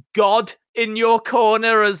have God in your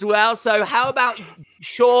corner as well. So how about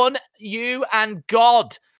Shawn, you and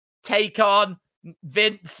God take on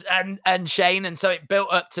Vince and Shane? And so it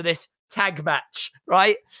built up to this tag match,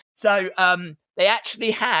 right? So they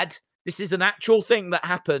actually had, this is an actual thing that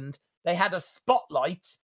happened. They had a spotlight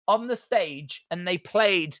on the stage and they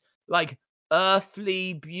played like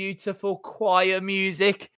earthly, beautiful choir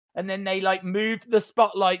music. And then they like moved the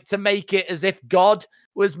spotlight to make it as if God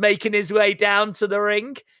was making his way down to the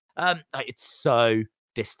ring. It's so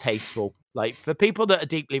distasteful. Like for people that are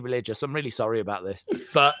deeply religious, I'm really sorry about this,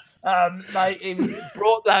 but like it was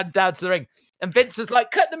brought down to the ring, and Vince was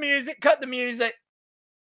like, "Cut the music, cut the music."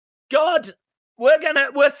 God,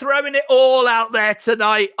 we're throwing it all out there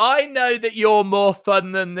tonight. I know that you're more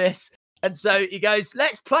fun than this. And so he goes,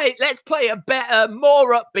 let's play a better,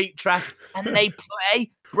 more upbeat track. And they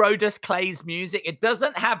play Brodus Clay's music. It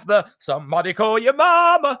doesn't have the Somebody Call Your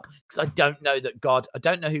Mama, because I don't know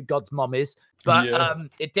who God's mom is, but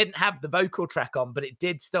it didn't have the vocal track on, but it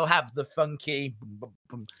did still have the funky boom,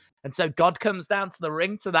 boom. And so God comes down to the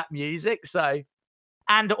ring to that music. So,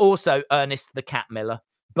 and also Ernest the Cat Miller,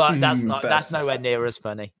 but that's nowhere near as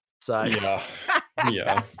funny. So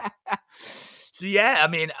yeah. So yeah, I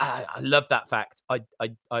mean, I love that fact. I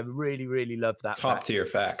really, really love that. Top tier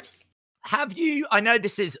fact. Have you? I know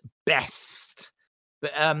this is best,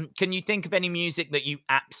 but can you think of any music that you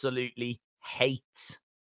absolutely hate?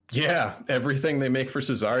 Yeah, everything they make for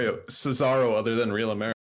Cesaro other than Real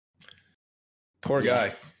America. Poor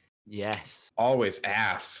guy. Yes. Always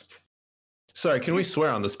ass. Sorry, can we swear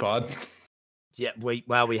on this pod? Yeah, we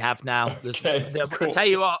have now. Okay, cool. I'll tell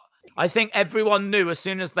you what. I think everyone knew as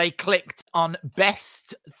soon as they clicked on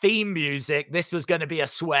best theme music, this was going to be a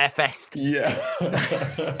swear fest. Yeah.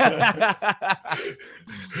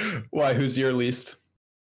 Why? Who's your least?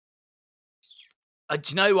 Do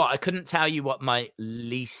you know what? I couldn't tell you what my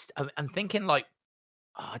least. I'm thinking like,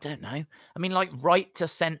 I don't know. I mean, like Right to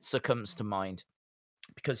Censor comes to mind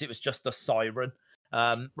because it was just a siren.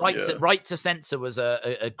 Right to Censor was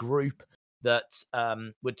a group that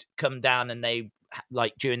would come down and they,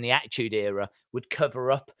 like during the Attitude Era, would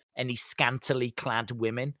cover up any scantily clad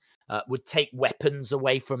women, would take weapons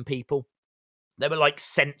away from people. They were like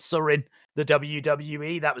censoring the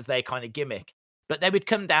WWE. That was their kind of gimmick. But they would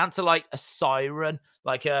come down to like a siren,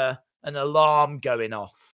 like an alarm going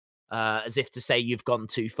off, as if to say you've gone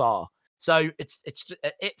too far. So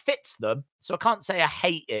it fits them. So I can't say I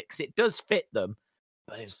hate it because it does fit them.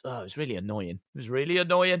 But it was really annoying. It was really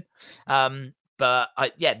annoying. But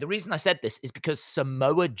the reason I said this is because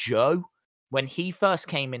Samoa Joe, when he first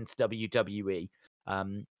came into WWE,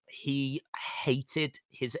 he hated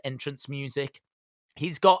his entrance music.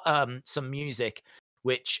 He's got some music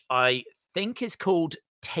which I think is called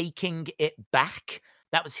Taking It Back.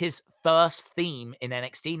 That was his first theme in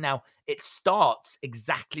NXT. Now, it starts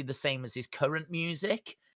exactly the same as his current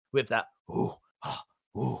music with that ooh, ah,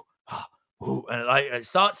 ooh, ah, ooh, and like it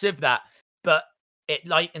starts with that, but it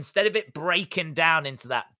like instead of it breaking down into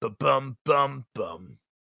that bum bum bum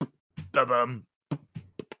bum,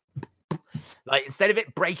 like instead of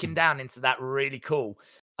it breaking down into that really cool,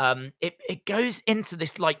 it goes into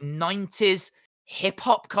this like 90s hip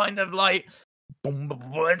hop kind of like boom, boom,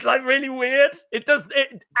 boom. It's like really weird.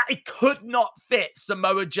 It could not fit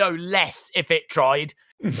Samoa Joe less if it tried.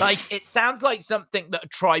 Like it sounds like something that a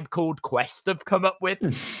Tribe Called Quest have come up with.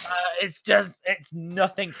 It's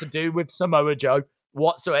nothing to do with Samoa Joe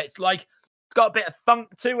whatsoever. It's like it's got a bit of funk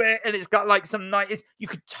to it, and it's got like some nice. You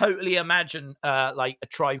could totally imagine like a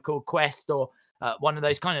Tribe Called Quest or one of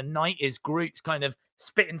those kind of 90s groups kind of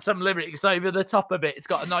spitting some lyrics over the top of it. It's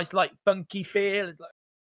got a nice like funky feel.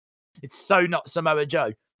 It's so not Samoa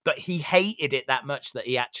Joe, but he hated it that much that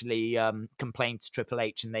he actually complained to Triple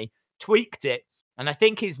H, and they tweaked it. And I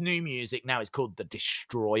think his new music now is called The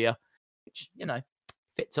Destroyer, which,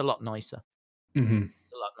 fits a lot nicer. Mm-hmm.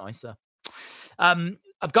 It's a lot nicer.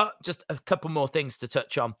 I've got just a couple more things to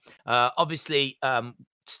touch on. Obviously,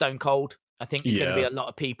 Stone Cold, I think is going to be a lot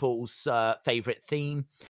of people's favorite theme.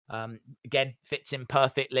 Again, fits in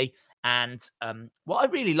perfectly. And what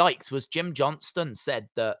I really liked was Jim Johnston said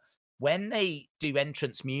that when they do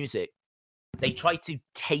entrance music, they try to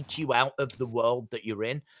take you out of the world that you're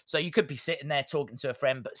in. So you could be sitting there talking to a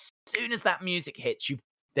friend, but as soon as that music hits,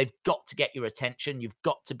 they've got to get your attention. You've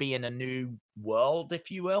got to be in a new world,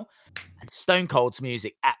 if you will. And Stone Cold's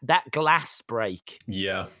music, at that glass break,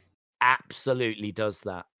 absolutely does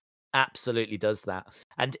that. Absolutely does that.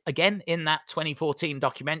 And again, in that 2014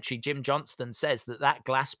 documentary, Jim Johnston says that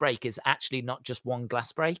glass break is actually not just one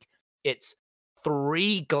glass break. It's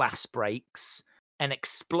 3 glass breaks, an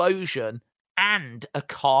explosion, and a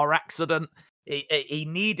car accident. He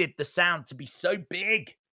needed the sound to be so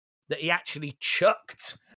big that he actually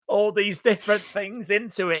chucked all these different things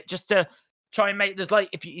into it just to try and make this like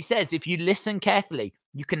he says if you listen carefully,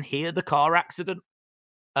 you can hear the car accident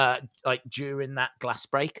like during that glass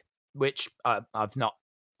break, which I've not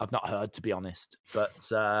heard, to be honest. But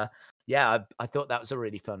I thought that was a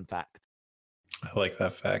really fun fact. I like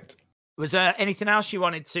that fact. Was there anything else you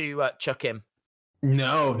wanted to chuck in?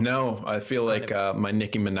 No. I feel like my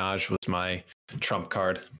Nicki Minaj was my trump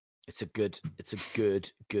card. It's a good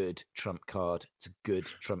trump card. It's a good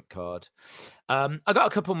trump card. I got a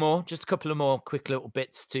couple of more quick little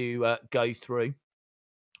bits to go through.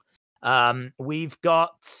 We've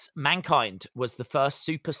got Mankind was the first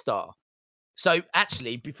superstar. So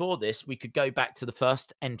actually, before this, we could go back to the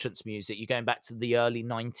first entrance music. You're going back to the early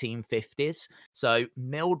 1950s. So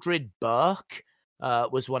Mildred Burke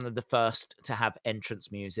was one of the first to have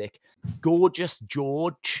entrance music. Gorgeous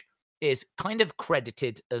George is kind of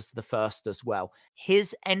credited as the first as well.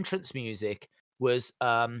 His entrance music was,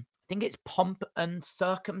 I think it's Pomp and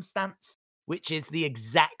Circumstance, which is the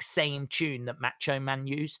exact same tune that Macho Man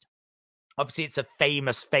used. Obviously, it's a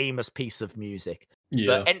famous piece of music.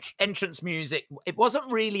 Yeah. But entrance music, it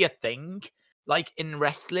wasn't really a thing. Like in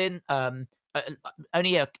wrestling,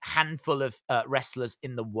 only a handful of wrestlers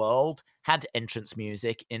in the world had entrance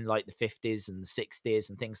music in like the 50s and the 60s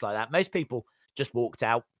and things like that. Most people just walked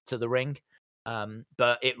out to the ring.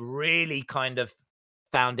 But it really kind of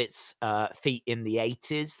found its feet in the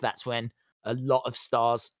 80s. That's when a lot of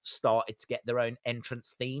stars started to get their own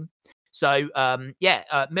entrance theme. So,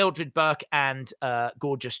 Mildred Burke and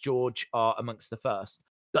Gorgeous George are amongst the first.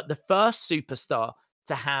 But the first superstar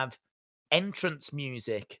to have entrance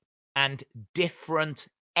music and different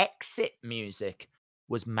exit music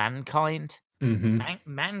was Mankind. Mm-hmm.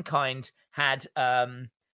 Mankind had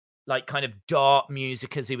like kind of dark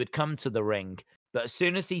music as he would come to the ring. But as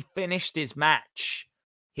soon as he finished his match,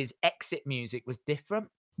 his exit music was different.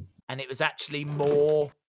 And it was actually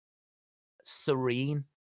more serene.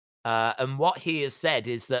 And what he has said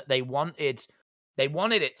is that they wanted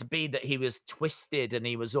it to be that he was twisted and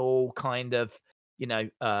he was all kind of, in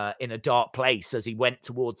a dark place as he went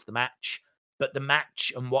towards the match. But the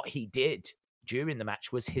match and what he did during the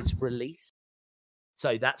match was his release.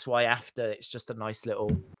 So that's why after it's just a nice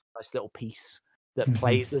little piece that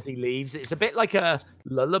plays as he leaves. It's a bit like a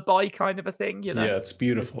lullaby kind of a thing, Yeah, it's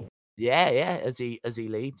beautiful. As he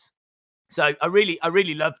leaves. So I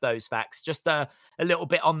really love those facts. Just a little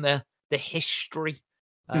bit on the history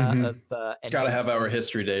of Gotta have our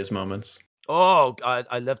history days moments. Oh,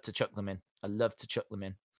 I love to chuck them in.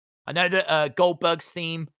 I know that Goldberg's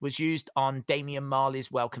theme was used on Damian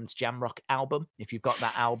Marley's Welcome to Jamrock album. If you've got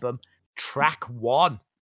that album, track one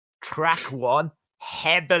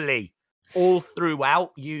heavily all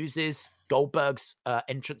throughout uses Goldberg's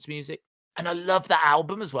entrance music. And I love that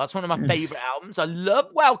album as well. It's one of my favorite albums. I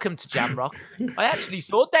love Welcome to Jamrock. I actually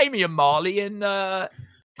saw Damian Marley in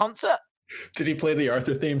concert. Did he play the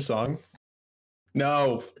Arthur theme song?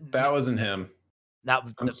 No, that wasn't him.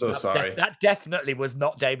 I'm so sorry. That definitely was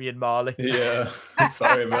not Damian Marley. Yeah,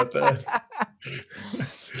 sorry about that.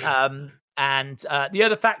 And the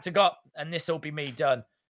other fact I got, and this will be me done.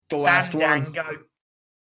 The last one.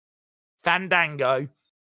 Fandango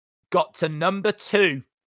got to number 2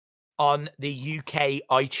 on the UK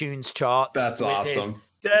iTunes charts. That's awesome.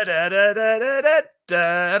 Do you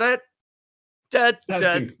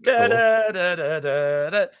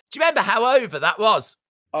remember how over that was?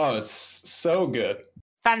 Oh, it's so good.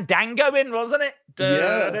 Fandangoing, wasn't it?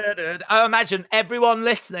 Yeah. I imagine everyone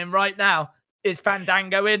listening right now is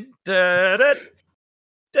fandangoing.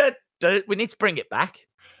 We need to bring it back.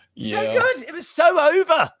 Yeah. So good. It was so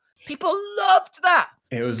over. People loved that.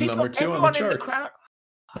 It was number 2 on the charts.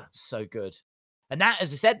 So good. And that,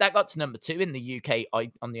 as I said, that got to number 2 in the UK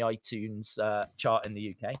on the iTunes chart in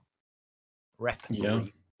the UK.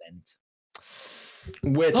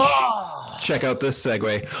 Which, check out this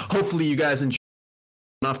segue. Hopefully you guys enjoy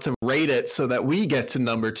enough to rate it so that we get to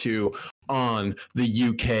number 2 on the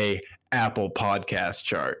UK Apple podcast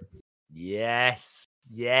chart. Yes.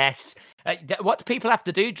 What do people have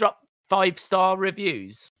to do? Drop 5-star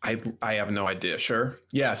reviews? I have no idea. Sure.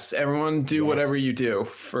 Yes. Everyone do whatever you do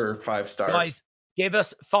for 5 stars. Guys, give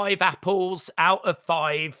us 5 apples out of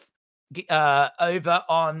 5 over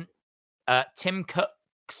on Tim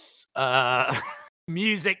Cook's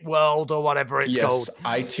Music World or whatever it's called.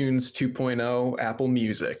 iTunes 2.0 Apple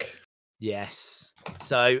Music. Yes.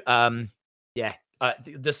 So, the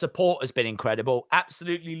support has been incredible.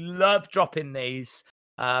 Absolutely love dropping these.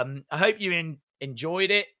 I hope you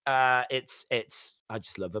enjoyed it. I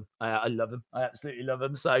just love them. I love them. I absolutely love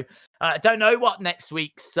them. So, I don't know what next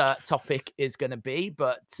week's topic is going to be,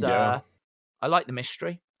 but I like the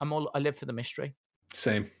mystery. I live for the mystery.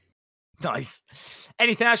 Same. Nice.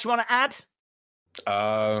 Anything else you want to add?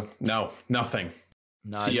 No, nothing.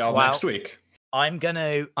 No. See y'all next week. I'm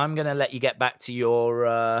gonna let you get back to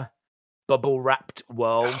your bubble wrapped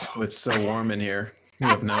world. Oh, it's so warm in here. You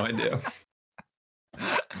have no idea.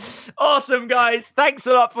 Awesome, guys. Thanks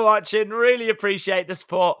a lot for watching. Really appreciate the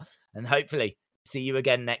support, and hopefully see you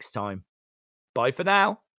again next time. Bye for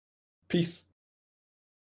now. Peace.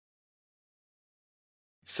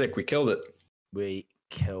 Sick. We killed it. We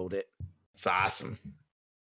killed it. It's awesome.